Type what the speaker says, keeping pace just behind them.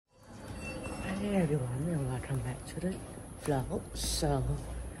Hey everyone, and welcome back to the vlog. So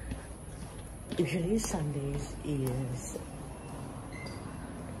usually Sundays is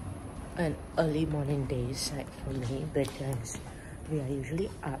an early morning day set for me because we are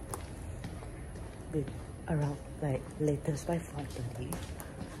usually up with around like latest by 4:30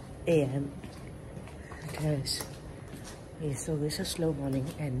 a.m. because it's always a slow morning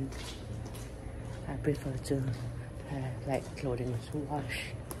and I prefer to have like clothing to wash,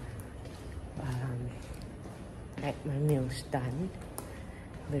 like my meals done,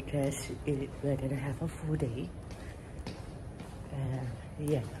 because we're gonna have a full day.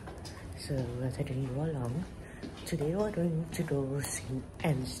 Yeah, so we're taking you along. Today we're going to go St.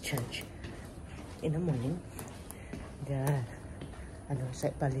 Anne's Church in the morning. I know it's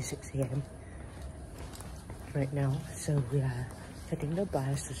like probably 6 a.m. right now, so we are taking the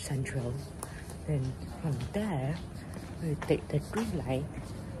bus to Central. Then from there, we take the green line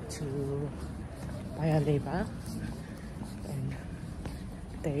to Paya and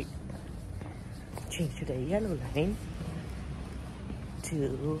change to the yellow line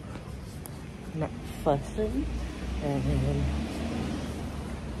to McPherson. And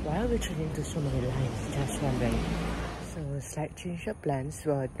why are we changing to so many lines? Just wondering. So slight change of plans.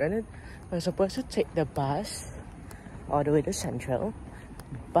 We're supposed to take the bus all the way to Central,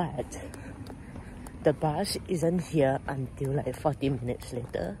 but the bus isn't here until like 40 minutes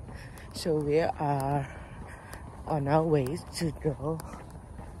later. So we are on our way to go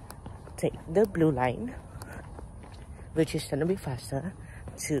take the blue line, which is gonna be faster,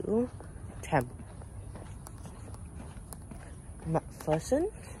 to McPherson.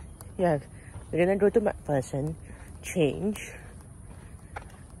 Yeah, we're gonna go to McPherson, change,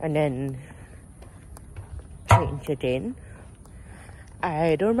 and then change again.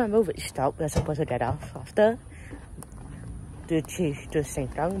 I don't remember which stop we're supposed to get off after to change to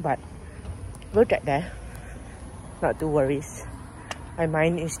Sengkang, but we'll get there. Not to worry. My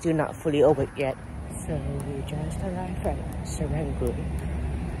mind is still not fully awake yet. So we just arrived at Serangoon.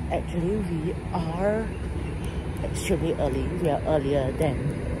 Actually, we are extremely early. We are earlier than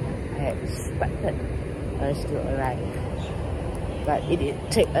I expected us to arrive. But it did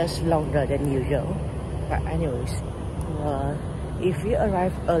take us longer than usual. But anyways, if we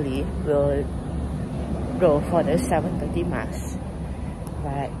arrive early, we'll go for the 7:30 mass.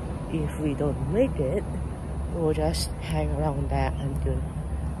 But if we don't make it, we'll just hang around there until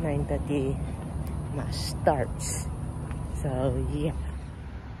 9:30 mass starts. So yeah,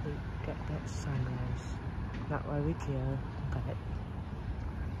 we get that sunrise. Not very clear, but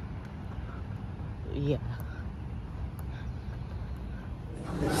yeah.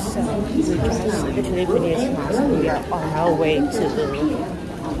 So we just literally finished mass and we are on our way to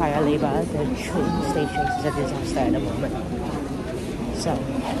Paya Lebar. The train station is a disaster at the moment, so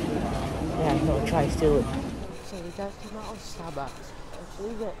we have no choice to. So we just came out of Starbucks.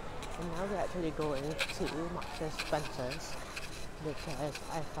 And now we're actually going to Marks and Spencer's because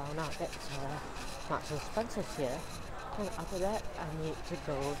I found out that Marks and Spencer's here. And after that, I need to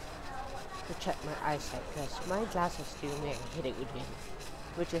go to check my eyesight because my glasses give me a headache again,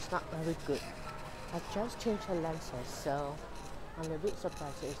 which is not very good. I've just changed the lenses, so I'm a bit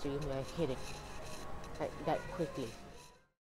surprised it's giving me a headache like that quickly.